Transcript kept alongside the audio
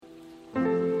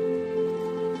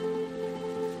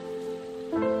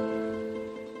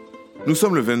Nous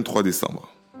sommes le 23 décembre.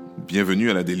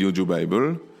 Bienvenue à la Daily Audio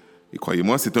Bible. Et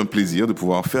croyez-moi, c'est un plaisir de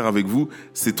pouvoir faire avec vous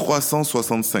ces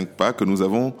 365 pas que nous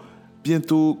avons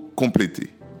bientôt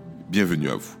complétés. Bienvenue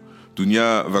à vous.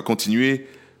 Dounia va continuer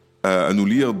à nous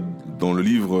lire dans le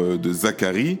livre de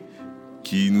Zacharie,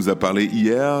 qui nous a parlé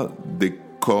hier des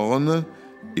cornes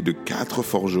et de 4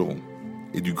 forgerons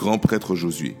et du grand prêtre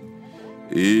Josué.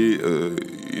 Et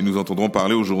nous entendrons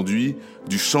parler aujourd'hui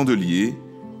du chandelier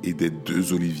et des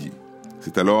 2 oliviers.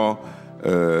 C'est alors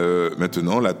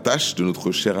maintenant la tâche de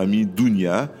notre chère amie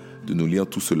Dounia de nous lire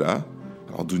tout cela.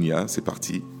 Alors Dounia, c'est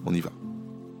parti, on y va.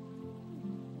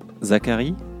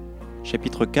 Zacharie,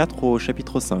 chapitre 4 au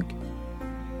chapitre 5.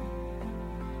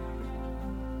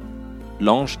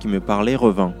 L'ange qui me parlait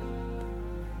revint,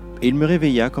 et il me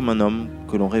réveilla comme un homme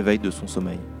que l'on réveille de son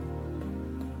sommeil.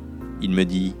 Il me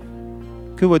dit :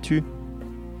 « Que vois-tu ? »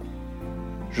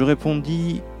 Je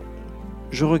répondis : «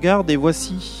 Je regarde et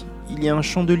voici, il y a un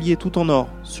chandelier tout en or,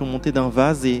 surmonté d'un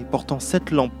vase et portant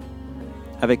 7 lampes,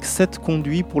 avec 7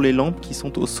 conduits pour les lampes qui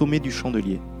sont au sommet du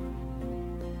chandelier.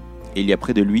 Et il y a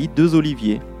près de lui 2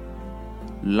 oliviers,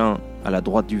 l'un à la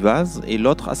droite du vase et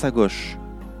l'autre à sa gauche.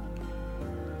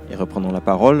 Et reprenant la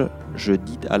parole, je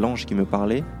dis à l'ange qui me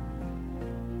parlait :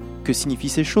 « Que signifient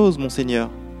ces choses, mon Seigneur ? »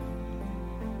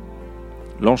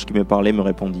 L'ange qui me parlait me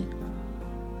répondit :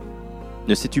 «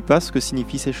 Ne sais-tu pas ce que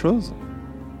signifient ces choses ? »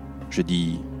 Je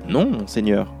dis : « Non, mon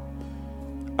Seigneur. »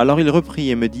 Alors il reprit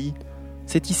et me dit : «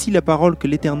 C'est ici la parole que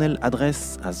l'Éternel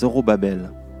adresse à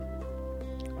Zorobabel.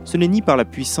 Ce n'est ni par la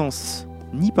puissance,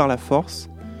 ni par la force,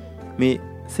 mais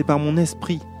c'est par mon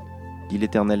esprit, dit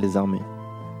l'Éternel des armées.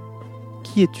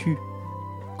 Qui es-tu,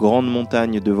 grande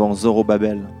montagne devant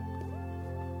Zorobabel ?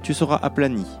 Tu seras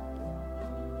aplani.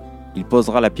 Il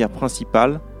posera la pierre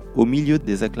principale au milieu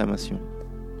des acclamations.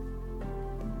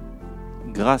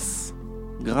 Grâce,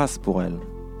 grâce pour elle. »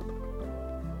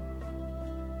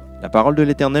 La parole de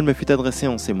l'Éternel me fut adressée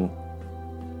en ces mots.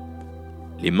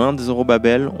 Les mains de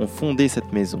Zorobabel ont fondé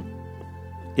cette maison,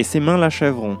 et ses mains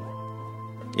l'achèveront.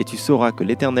 Et tu sauras que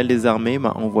l'Éternel des armées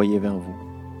m'a envoyé vers vous.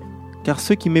 Car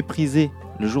ceux qui méprisaient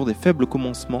le jour des faibles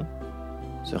commencements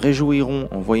se réjouiront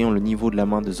en voyant le niveau de la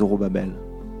main de Zorobabel.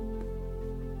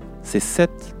 Ces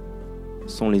 7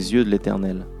 sont les yeux de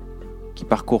l'Éternel, qui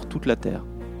parcourent toute la terre.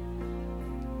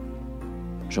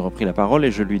 Je repris la parole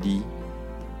et je lui dis :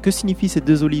 « Que signifient ces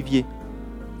 2 oliviers,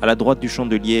 à la droite du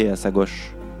chandelier et à sa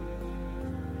gauche ? »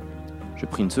 Je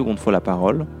pris une seconde fois la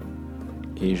parole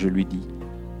et je lui dis :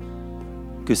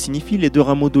 « Que signifient les 2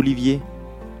 rameaux d'olivier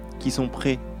qui sont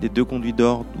près des 2 conduits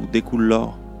d'or d'où découle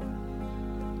l'or ? »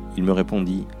 Il me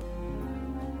répondit :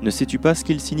 « Ne sais-tu pas ce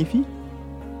qu'ils signifient ? »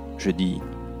 Je dis :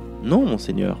 « Non, mon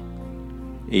Seigneur. »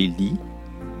 Et il dit :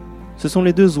 « Ce sont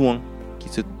les 2 oins qui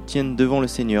se tiennent devant le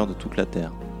Seigneur de toute la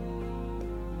terre. »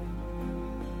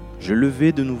 Je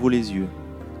levai de nouveau les yeux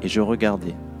et je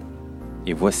regardai.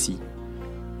 Et voici,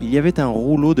 il y avait un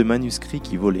rouleau de manuscrits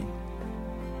qui volait.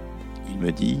 Il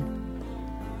me dit :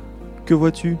 « Que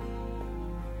vois-tu ? »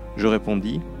 Je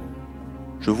répondis :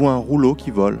 « Je vois un rouleau qui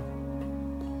vole.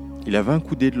 Il a 20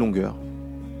 coudées de longueur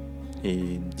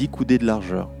et 10 coudées de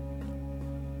largeur. »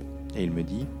 Et il me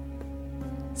dit :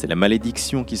 « C'est la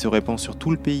malédiction qui se répand sur tout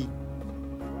le pays,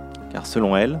 car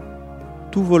selon elle,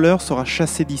 tout voleur sera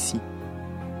chassé d'ici.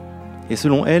 Et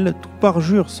selon elle, tout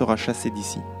parjure sera chassé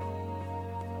d'ici.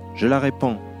 Je la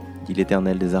répands, dit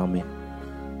l'Éternel des armées,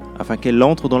 afin qu'elle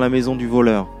entre dans la maison du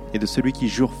voleur et de celui qui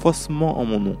jure faussement en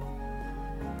mon nom,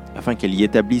 afin qu'elle y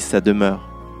établisse sa demeure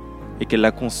et qu'elle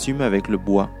la consume avec le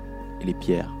bois et les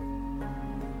pierres. »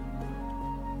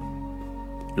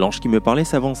 L'ange qui me parlait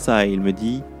s'avança et il me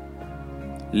dit :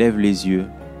 « Lève les yeux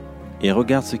et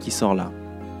regarde ce qui sort là. »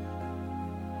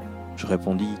 Je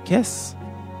répondis : « Qu'est-ce ? »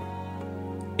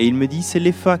 Et il me dit : « C'est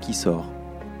l'épha qui sort. »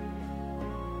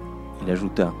 Il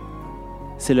ajouta :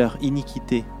 « C'est leur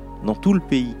iniquité dans tout le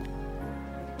pays. »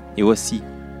 Et voici,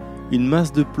 une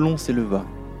masse de plomb s'éleva,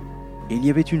 et il y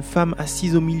avait une femme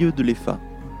assise au milieu de l'épha.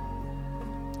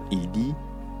 Il dit :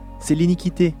 « C'est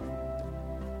l'iniquité. »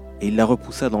 Et il la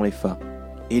repoussa dans l'épha,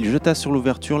 et il jeta sur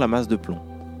l'ouverture la masse de plomb.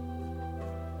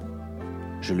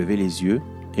 Je levai les yeux,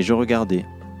 et je regardai.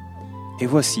 Et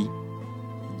voici,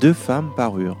 2 femmes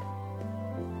parurent.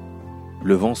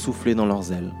 Le vent soufflait dans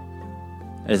leurs ailes.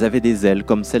 Elles avaient des ailes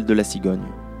comme celles de la cigogne.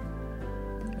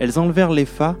 Elles enlevèrent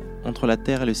l'épha entre la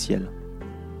terre et le ciel.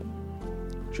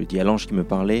 Je dis à l'ange qui me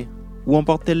parlait : « Où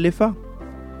emportent-elles l'épha ? »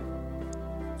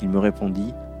 Il me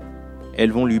répondit : «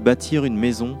 Elles vont lui bâtir une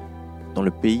maison dans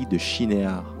le pays de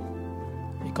Shinéar.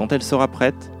 Et quand elle sera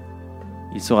prête,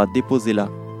 il sera déposé là,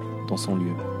 dans son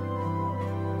lieu. »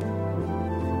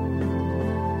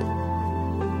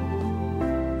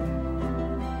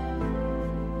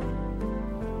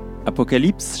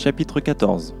 Apocalypse chapitre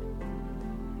 14.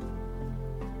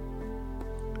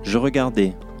 Je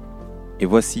regardai, et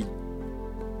voici,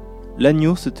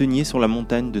 l'agneau se tenait sur la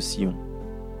montagne de Sion,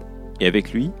 et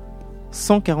avec lui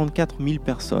 144 000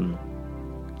 personnes,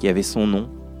 qui avaient son nom,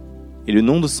 et le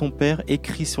nom de son Père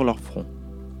écrit sur leur front.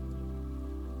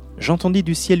 J'entendis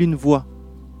du ciel une voix,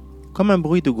 comme un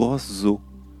bruit de grosses eaux,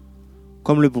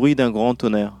 comme le bruit d'un grand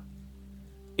tonnerre.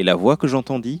 Et la voix que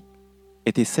j'entendis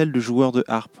était celle de joueurs de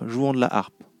harpe jouant de la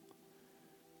harpe.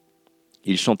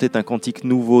 Ils chantaient un cantique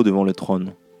nouveau devant le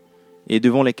trône, et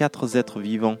devant les 4 êtres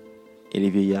vivants et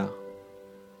les vieillards.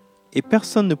 Et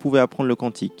personne ne pouvait apprendre le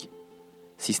cantique,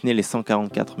 si ce n'est les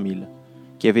 144 000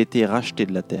 qui avaient été rachetés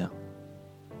de la terre.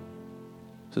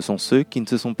 Ce sont ceux qui ne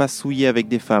se sont pas souillés avec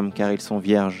des femmes, car ils sont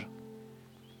vierges.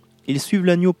 Ils suivent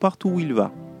l'agneau partout où il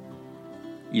va.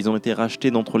 Ils ont été rachetés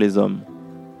d'entre les hommes,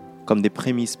 comme des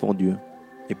prémices pour Dieu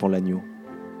et pour l'agneau.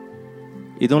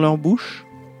 Et dans leur bouche,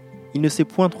 il ne s'est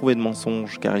point trouvé de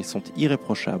mensonge, car ils sont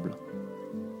irréprochables.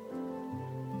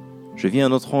 Je vis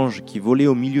un autre ange qui volait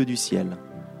au milieu du ciel.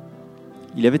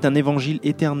 Il avait un évangile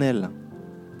éternel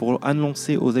pour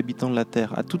annoncer aux habitants de la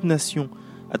terre, à toute nation,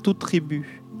 à toute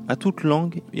tribu, à toute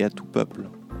langue et à tout peuple.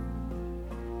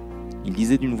 Il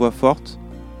disait d'une voix forte,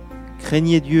 «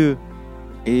 Craignez Dieu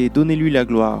et donnez-lui la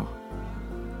gloire,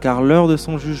 car l'heure de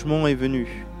son jugement est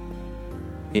venue.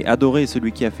 Et adorez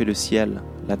celui qui a fait le ciel,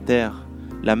 la terre,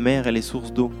 la mer et les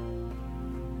sources d'eau. »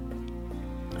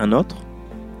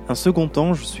 Un second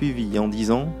ange suivit en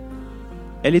disant,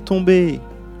 « Elle est tombée,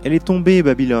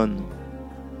 Babylone,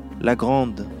 la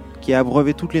grande, qui a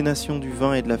abreuvé toutes les nations du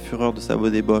vin et de la fureur de sa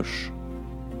débauche. »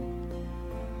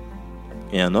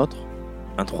 Et un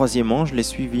troisième ange les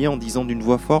suivit en disant d'une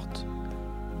voix forte,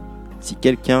 « Si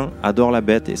quelqu'un adore la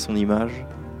bête et son image,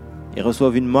 et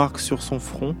reçoive une marque sur son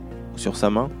front ou sur sa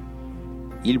main,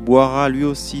 il boira lui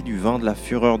aussi du vin de la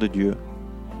fureur de Dieu,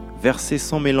 versé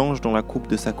sans mélange dans la coupe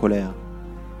de sa colère,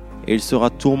 et il sera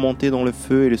tourmenté dans le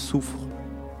feu et le soufre,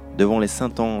 devant les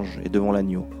saints anges et devant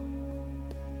l'agneau.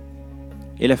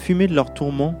 Et la fumée de leur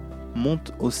tourment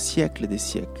monte au siècle des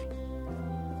siècles.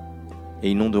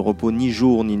 Et ils n'ont de repos ni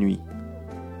jour ni nuit,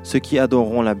 ceux qui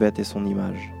adoreront la bête et son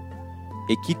image,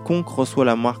 et quiconque reçoit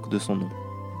la marque de son nom.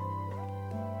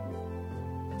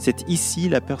 C'est ici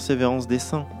la persévérance des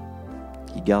saints,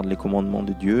 qui gardent les commandements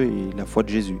de Dieu et la foi de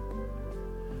Jésus.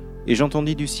 Et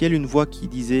j'entendis du ciel une voix qui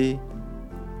disait,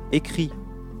 « Écris,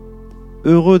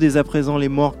 heureux dès à présent les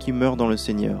morts qui meurent dans le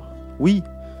Seigneur. Oui,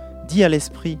 dis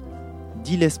l'Esprit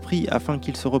afin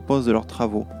qu'ils se reposent de leurs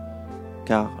travaux,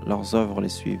 car leurs œuvres les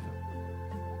suivent. »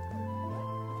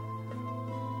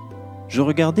 Je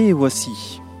regardai et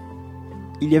voici,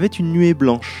 il y avait une nuée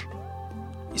blanche,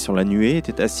 et sur la nuée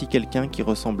était assis quelqu'un qui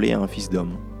ressemblait à un fils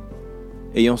d'homme,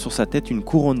 ayant sur sa tête une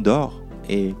couronne d'or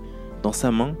et, dans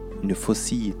sa main, une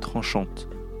faucille tranchante.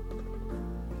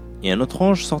 Et un autre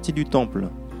ange sortit du temple,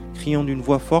 criant d'une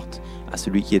voix forte à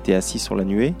celui qui était assis sur la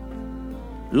nuée,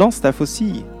 « Lance ta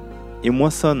faucille et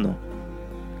moissonne,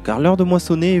 car l'heure de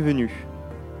moissonner est venue.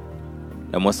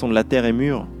 La moisson de la terre est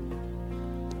mûre. »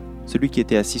 Celui qui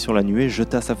était assis sur la nuée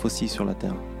jeta sa faucille sur la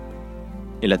terre,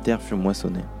 et la terre fut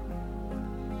moissonnée.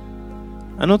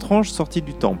 Un autre ange sortit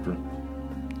du temple,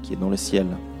 qui est dans le ciel,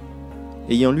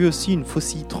 ayant lui aussi une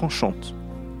faucille tranchante.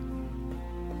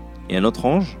 Et un autre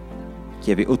ange,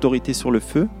 qui avait autorité sur le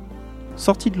feu,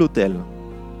 sortit de l'autel,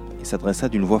 et s'adressa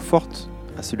d'une voix forte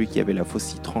à celui qui avait la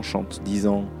faucille tranchante,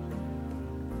 disant,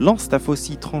 « Lance ta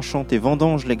faucille tranchante et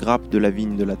vendange les grappes de la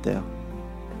vigne de la terre,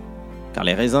 car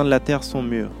les raisins de la terre sont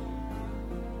mûrs. »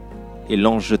 Et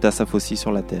l'ange jeta sa faucille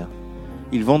sur la terre.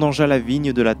 Il vendangea la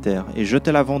vigne de la terre et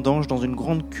jeta la vendange dans une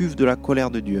grande cuve de la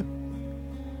colère de Dieu.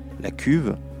 La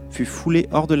cuve fut foulée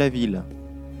hors de la ville,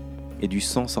 et du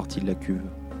sang sortit de la cuve,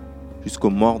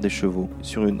 jusqu'aux morts des chevaux,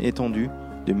 sur une étendue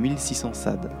de 1600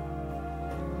 sades.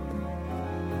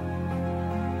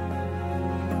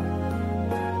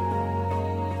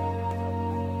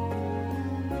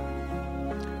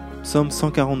 Psaume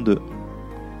 142.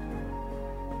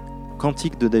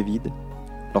 Cantique de David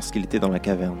lorsqu'il était dans la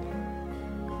caverne.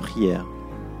 Prière.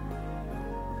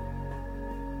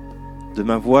 De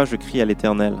ma voix je crie à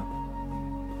l'Éternel.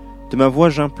 De ma voix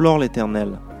j'implore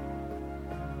l'Éternel.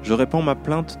 Je répands ma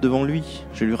plainte devant lui,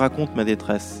 je lui raconte ma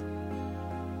détresse.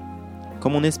 Quand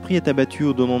mon esprit est abattu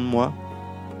au-dedans de moi,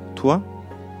 toi,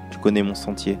 tu connais mon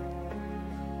sentier.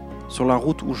 Sur la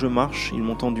route où je marche, ils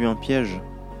m'ont tendu un piège.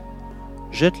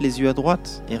 Jette les yeux à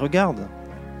droite et regarde.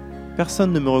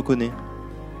 Personne ne me reconnaît.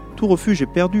 Tout refuge est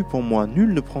perdu pour moi,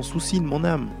 nul ne prend souci de mon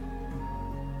âme.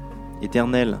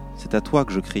 Éternel, c'est à toi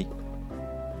que je crie.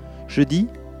 Je dis,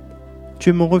 tu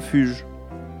es mon refuge,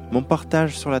 mon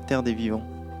partage sur la terre des vivants.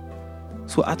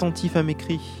 Sois attentif à mes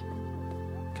cris,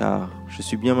 car je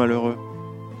suis bien malheureux.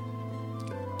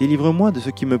 Délivre-moi de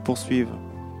ceux qui me poursuivent,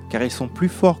 car ils sont plus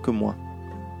forts que moi.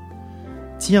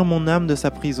 Tire mon âme de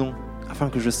sa prison, afin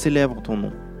que je célèbre ton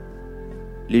nom.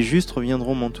 Les justes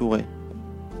reviendront m'entourer,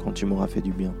 quand tu m'auras fait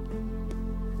du bien.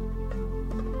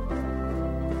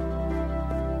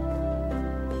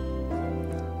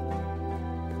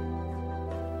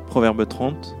 Proverbe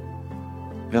 30,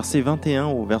 verset 21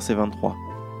 au verset 23.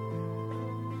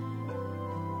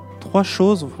 3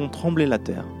 choses font trembler la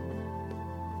terre,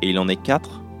 et il en est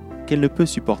 4 qu'elle ne peut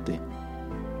supporter.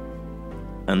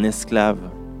 Un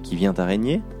esclave qui vient à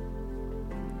régner,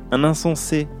 un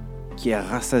insensé qui est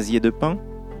rassasié de pain,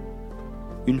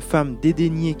 une femme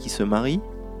dédaignée qui se marie,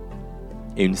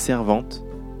 et une servante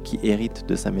qui hérite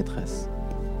de sa maîtresse.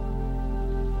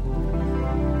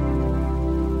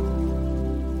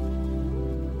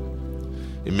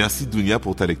 Et merci Dounia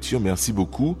pour ta lecture, merci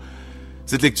beaucoup.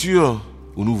 Cette lecture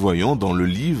où nous voyons dans le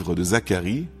livre de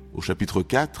Zacharie, au chapitre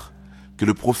 4, que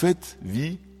le prophète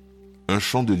vit un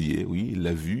chandelier, oui, il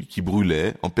l'a vu, qui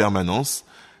brûlait en permanence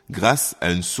grâce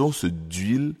à une source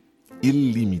d'huile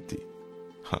illimitée.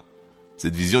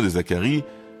 Cette vision de Zacharie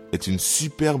est une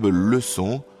superbe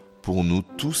leçon pour nous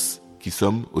tous qui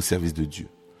sommes au service de Dieu.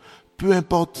 Peu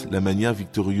importe la manière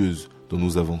victorieuse dont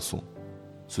nous avançons,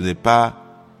 ce n'est pas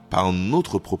par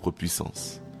notre propre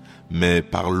puissance, mais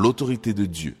par l'autorité de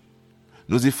Dieu.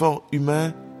 Nos efforts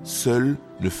humains seuls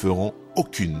ne feront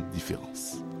aucune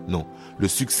différence. Non, le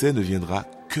succès ne viendra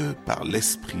que par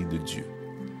l'Esprit de Dieu.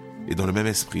 Et dans le même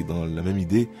esprit, dans la même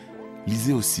idée,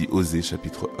 lisez aussi Osée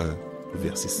chapitre 1,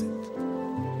 verset 7.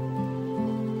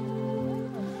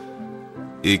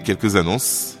 Et quelques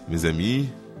annonces, mes amis,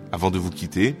 avant de vous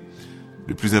quitter.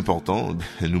 Le plus important,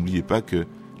 n'oubliez pas que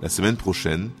la semaine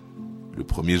prochaine, le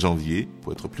 1er janvier,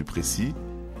 pour être plus précis,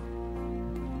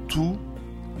 tous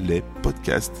les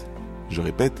podcasts, je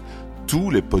répète, tous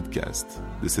les podcasts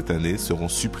de cette année seront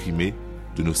supprimés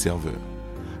de nos serveurs.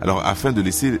 Alors, afin de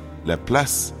laisser la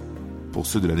place pour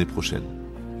ceux de l'année prochaine,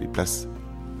 les places,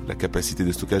 la capacité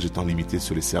de stockage étant limitée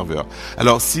sur les serveurs.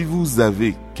 Alors, si vous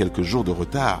avez quelques jours de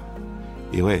retard,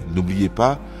 et n'oubliez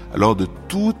pas alors de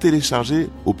tout télécharger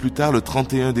au plus tard le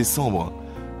 31 décembre,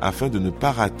 afin de ne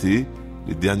pas rater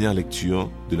les dernières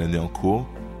lectures de l'année en cours,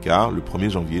 car le 1er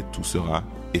janvier, tout sera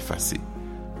effacé.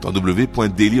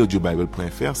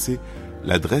 www.dailyaudiobible.fr, c'est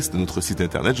l'adresse de notre site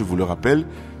internet. Je vous le rappelle,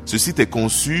 ce site est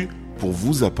conçu pour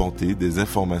vous apporter des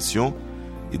informations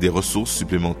et des ressources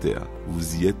supplémentaires.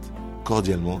 Vous y êtes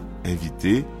cordialement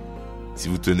invités. Si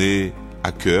vous tenez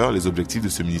à cœur les objectifs de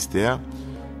ce ministère,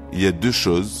 il y a 2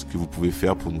 choses que vous pouvez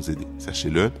faire pour nous aider.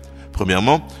 Sachez-le.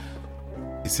 Premièrement,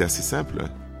 et c'est assez simple,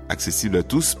 accessible à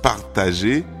tous,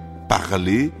 partagez,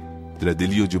 parlez de la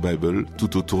Daily Audio Bible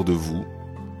tout autour de vous.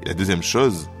 Et la deuxième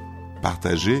chose,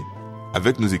 partagez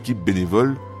avec nos équipes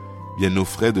bénévoles bien nos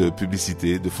frais de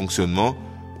publicité, de fonctionnement,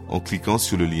 en cliquant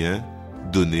sur le lien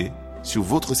donné sur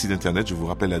votre site internet. Je vous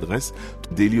rappelle l'adresse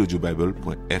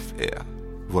dailyaudiobible.fr.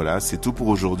 Voilà, c'est tout pour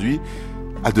aujourd'hui.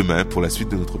 À demain pour la suite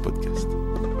de notre podcast.